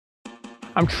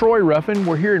I'm Troy Ruffin.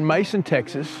 We're here in Mason,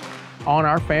 Texas, on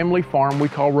our family farm we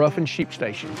call Ruffin Sheep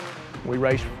Station. We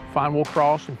raise fine wool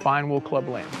cross and fine wool club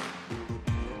lambs.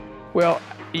 Well,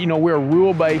 you know, we're a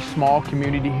rural-based small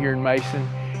community here in Mason,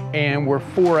 and we're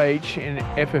 4-H and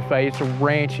FFA. It's a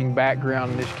ranching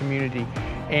background in this community,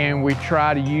 and we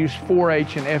try to use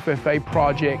 4-H and FFA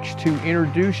projects to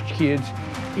introduce kids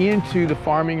into the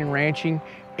farming and ranching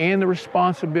and the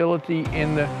responsibility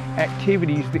and the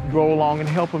activities that go along and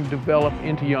help them develop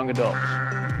into young adults.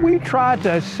 We try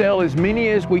to sell as many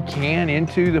as we can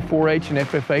into the 4-H and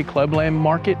FFA club lamb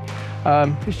market.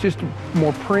 It's just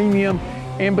more premium,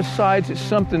 and besides, it's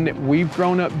something that we've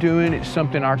grown up doing, it's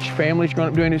something our family's grown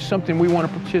up doing, it's something we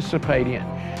want to participate in.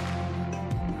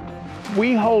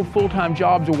 We hold full-time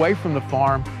jobs away from the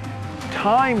farm.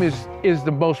 Time is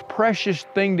the most precious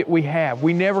thing that we have.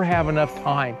 We never have enough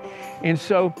time. And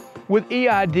so with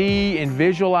EID and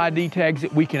visual ID tags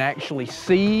that we can actually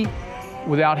see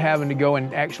without having to go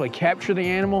and actually capture the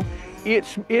animal, it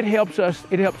helps us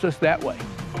that way.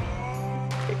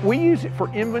 We use it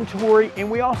for inventory, and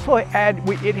we also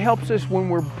it helps us when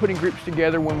we're putting groups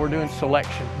together when we're doing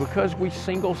selection. Because we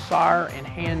single sire and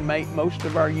hand mate most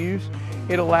of our ewes,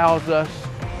 it allows us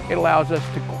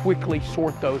to quickly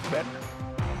sort those better.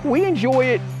 We enjoy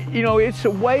it. You know, it's a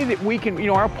way that we can, you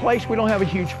know, our place, we don't have a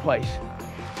huge place.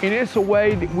 And it's a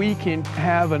way that we can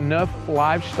have enough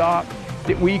livestock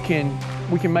that we can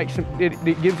make some,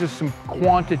 it gives us some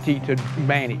quantity to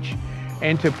manage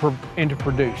and to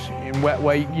produce. In that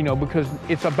way, you know, because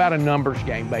it's about a numbers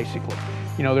game, basically.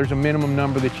 You know, there's a minimum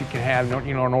number that you can have,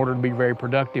 you know, in order to be very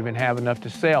productive and have enough to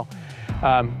sell.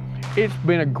 It's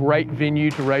been a great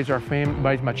venue to raise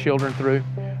my children through.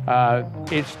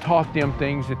 It's taught them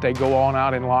things that they go on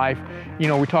out in life. You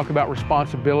know, we talk about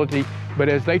responsibility, but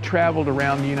as they traveled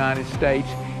around the United States,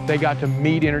 they got to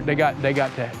meet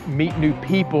new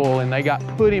people, and they got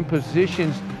put in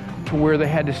positions to where they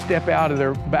had to step out of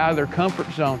their comfort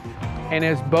zone. And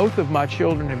as both of my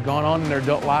children have gone on in their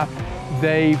adult life,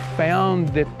 they found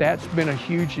that that's been a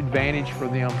huge advantage for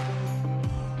them.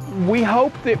 We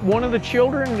hope that one of the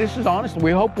children, this is honest,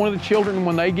 we hope one of the children,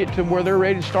 when they get to where they're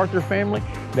ready to start their family,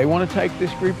 they want to take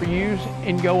this group of ewes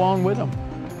and go on with them.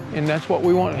 And that's what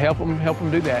we want, help them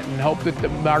do that, and hope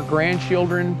that our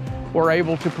grandchildren were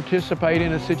able to participate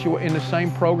in the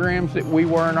same programs that we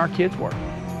were and our kids were.